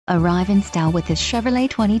Arrive in style with this Chevrolet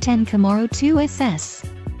 2010 Camaro 2SS.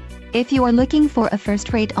 If you are looking for a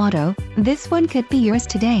first-rate auto, this one could be yours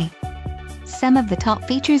today. Some of the top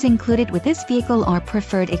features included with this vehicle are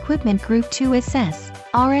Preferred Equipment Group 2SS,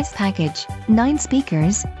 RS Package, 9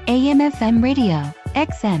 speakers, AM/FM radio,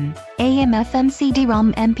 XM, AM/FM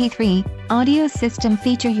CD-ROM MP3, audio system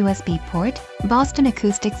feature USB port, Boston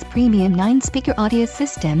Acoustics Premium 9-speaker audio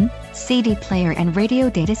system, CD player and radio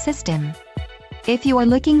data system. If you are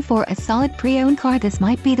looking for a solid pre-owned car, this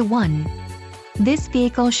might be the one. This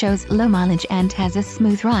vehicle shows low mileage and has a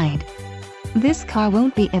smooth ride. This car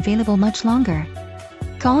won't be available much longer.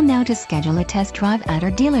 Call now to schedule a test drive at our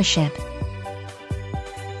dealership.